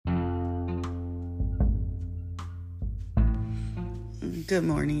Good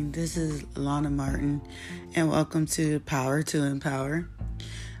morning. This is Lana Martin, and welcome to Power to Empower.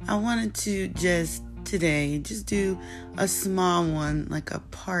 I wanted to today do a small one, like a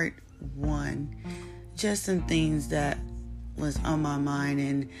part one, just some things that was on my mind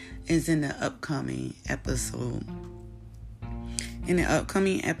and is in the upcoming episode. In the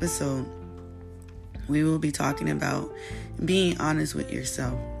upcoming episode, we will be talking about being honest with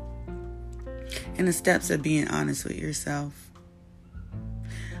yourself and the steps of being honest with yourself.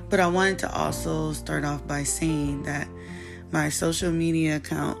 But I wanted to also start off by saying that my social media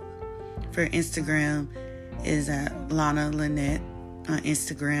account for Instagram is at Lana Lynette on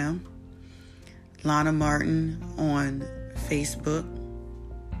Instagram, Lana Martin on Facebook.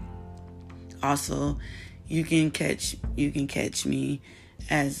 Also, you can catch me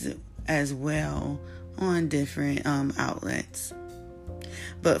as well on different outlets.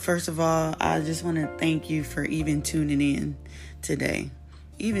 But first of all, I just want to thank you for even tuning in today.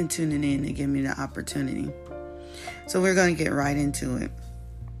 Even tuning in to give me the opportunity. So we're going to get right into it.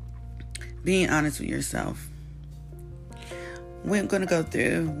 Being honest with yourself. We're going to go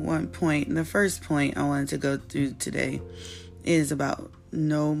through one point. The first point I wanted to go through today is about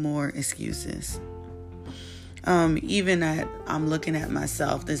no more excuses. Even I'm looking at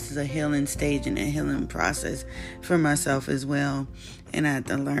myself, this is a healing stage and a healing process for myself as well. And I had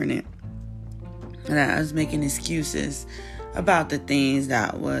to learn it. And I was making excuses about the things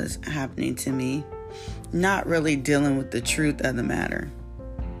that was happening to me, not really dealing with the truth of the matter.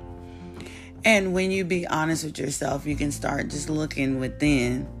 And when you be honest with yourself, you can start just looking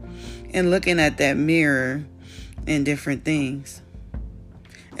within and looking at that mirror and different things.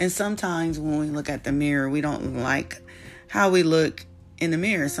 And sometimes when we look at the mirror, we don't like how we look in the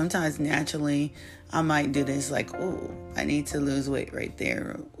mirror. Sometimes naturally, I might do this like, ooh, I need to lose weight right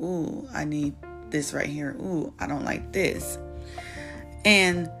there. Ooh, I need this right here. Ooh, I don't like this.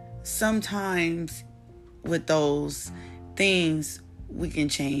 And sometimes with those things, we can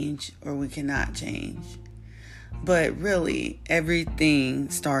change or we cannot change. But really, everything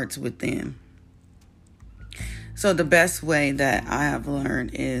starts within. So the best way that I have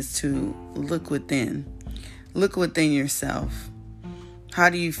learned is to look within. Look within yourself. How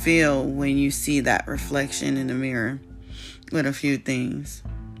do you feel when you see that reflection in the mirror with a few things?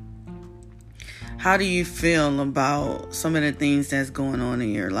 How do you feel about some of the things that's going on in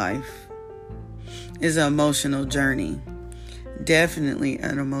your life? It's an emotional journey. Definitely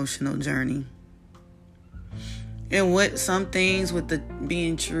an emotional journey. And with some things, with the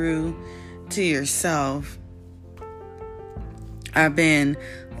being true to yourself, I've been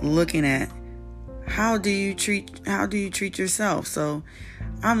looking at how do you treat yourself? So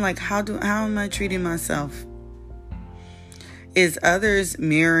I'm like, how am I treating myself? Is others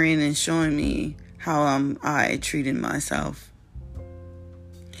mirroring and showing me how I treating myself?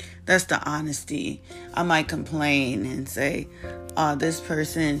 That's the honesty. I might complain and say, this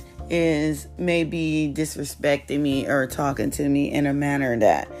person is maybe disrespecting me or talking to me in a manner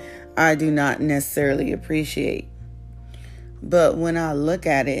that I do not necessarily appreciate. But when I look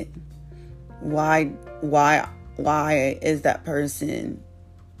at it, why is that person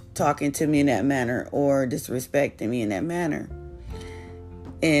talking to me in that manner or disrespecting me in that manner?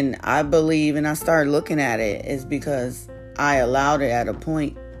 And I believe, and I started looking at it, is because I allowed it at a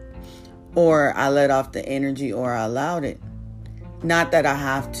point, or I let off the energy, or I allowed it. Not that I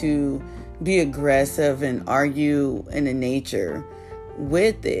have to be aggressive and argue in the nature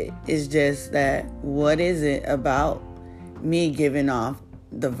with it. It's just that, what is it about me giving off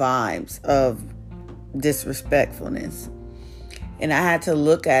the vibes of disrespectfulness? And I had to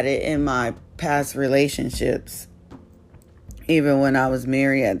look at it in my past relationships. Even when I was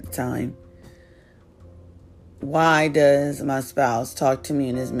married at the time. Why does my spouse talk to me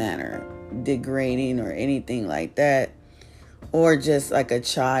in this manner? Degrading or anything like that. Or just like a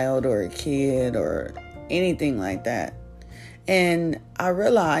child or a kid or anything like that. And I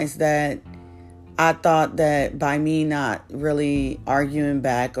realized that I thought that by me not really arguing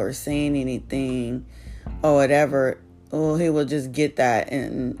back or saying anything or whatever, he will just get that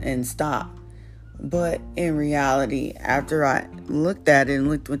and stop. But in reality, after I looked at it and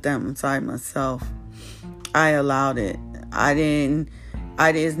looked with them inside myself, I allowed it.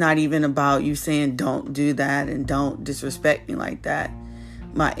 It's not even about you saying don't do that and don't disrespect me like that.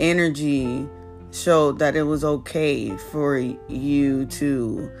 My energy showed that it was okay for you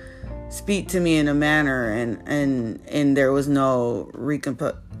to speak to me in a manner and there was no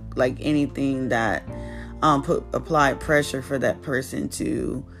anything that applied pressure for that person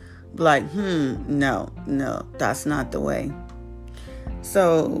to like, no, that's not the way.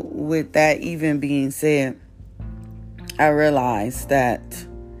 So with that even being said, I realized that,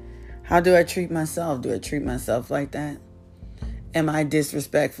 how do I treat myself? Do I treat myself like that? Am I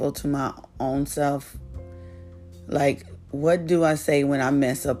disrespectful to my own self? Like, what do I say when I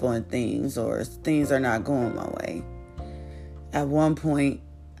mess up on things or things are not going my way? At one point,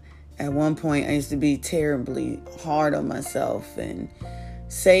 I used to be terribly hard on myself and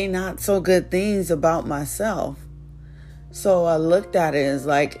say not so good things about myself. So I looked at it as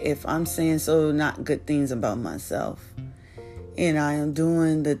like, if I'm saying so not good things about myself, and I am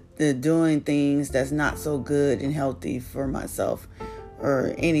doing doing things that's not so good and healthy for myself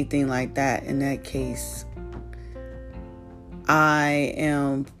or anything like that, in that case, I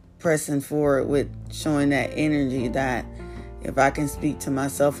am pressing forward with showing that energy that if I can speak to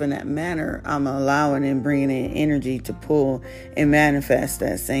myself in that manner, I'm allowing and bringing in energy to pull and manifest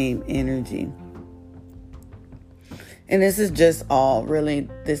that same energy. And this is just all really,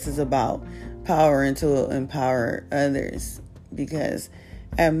 this is about power and to empower others. Because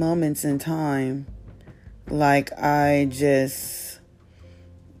at moments in time, like, I just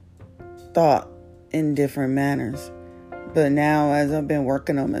thought in different manners. But now, as I've been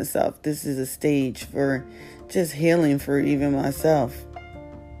working on myself, this is a stage for just healing for even myself.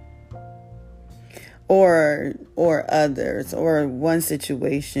 Or others, or one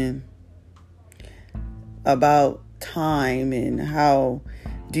situation about time and how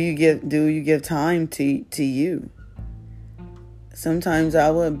do you give time to you? Sometimes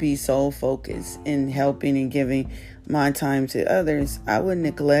I would be so focused in helping and giving my time to others, I would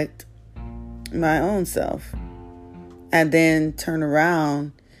neglect my own self. And then turn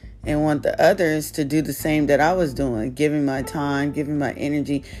around and want the others to do the same that I was doing, giving my time, giving my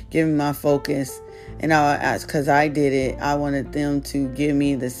energy, giving my focus. And I would ask, because I did it, I wanted them to give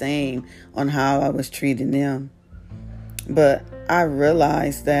me the same on how I was treating them. But I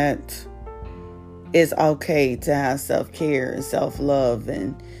realized that it's okay to have self-care and self-love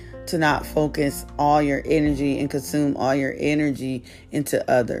and to not focus all your energy and consume all your energy into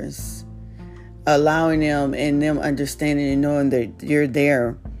others. Allowing them and them understanding and knowing that you're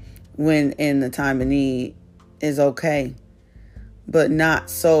there when in the time of need is okay. But not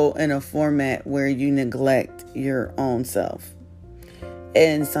so in a format where you neglect your own self.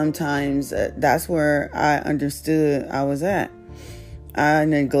 And sometimes that's where I understood I was at. I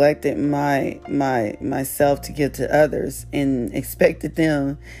neglected myself to give to others and expected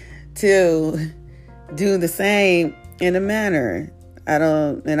them to do the same in a manner.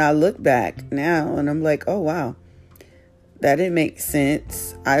 And I look back now and I'm like, oh wow, that didn't make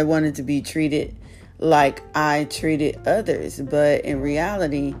sense. I wanted to be treated like I treated others, but in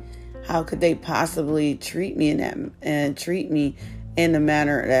reality, how could they possibly treat me in the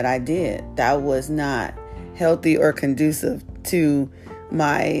manner that I did? That was not healthy or conducive to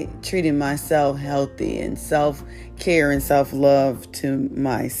my treating myself healthy and self-care and self-love to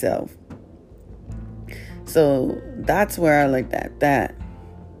myself. So that's where I looked at that.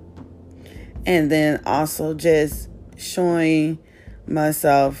 And then also just showing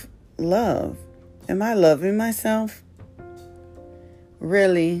myself love. Am I loving myself?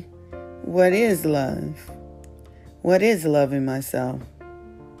 Really, what is love? What is loving myself?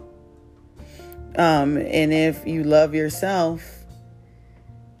 And if you love yourself,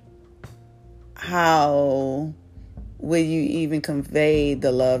 how will you even convey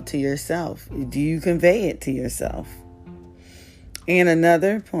the love to yourself? Do you convey it to yourself? And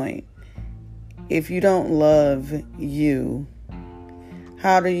another point, if you don't love you,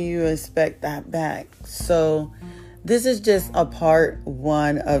 how do you expect that back? So this is just a part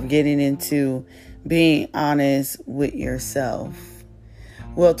one of getting into being honest with yourself.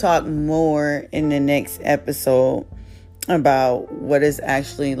 We'll talk more in the next episode about what is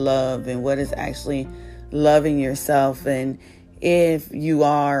actually love and what is actually loving yourself. And if you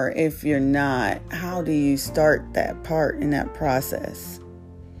are, if you're not, how do you start that part in that process?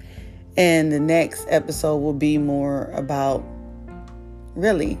 And the next episode will be more about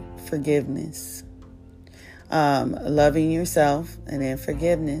really forgiveness. Loving yourself and then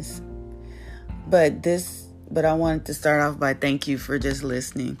forgiveness. But I wanted to start off by thank you for just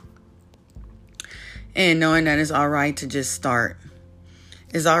listening. And knowing that it's all right to just start.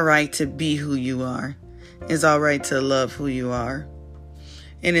 It's all right to be who you are. It's all right to love who you are.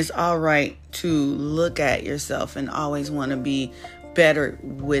 And it's all right to look at yourself and always want to be better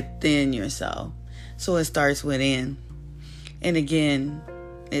within yourself. So it starts within. And again,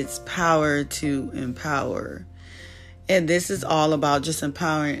 it's power to empower. And this is all about just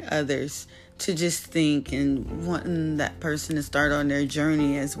empowering others to just think and wanting that person to start on their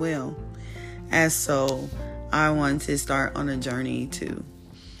journey as well. As so, I want to start on a journey too.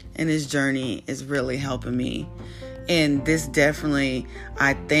 And this journey is really helping me And this definitely,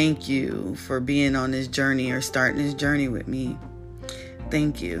 I thank you for being on this journey or starting this journey with me.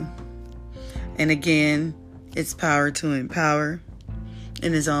 Thank you. And again, it's Power to Empower.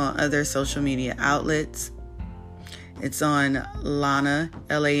 And it's on other social media outlets. It's on Lana,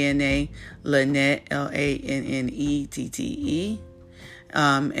 Lana, Lynette, Lannette.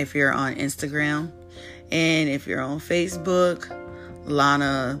 If you're on Instagram. And if you're on Facebook,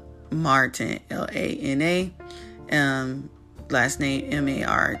 Lana Martin, Lana. Last name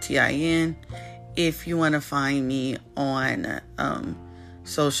Martin. If you want to find me on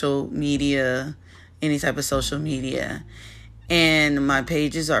social media, any type of social media, and my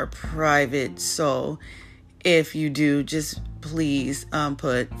pages are private, so if you do, just please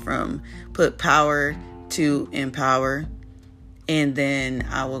put Power to Empower, and then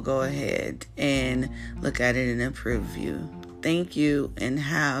I will go ahead and look at it and approve you. Thank you, and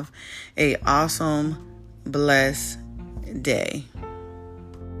have a awesome, blessed day.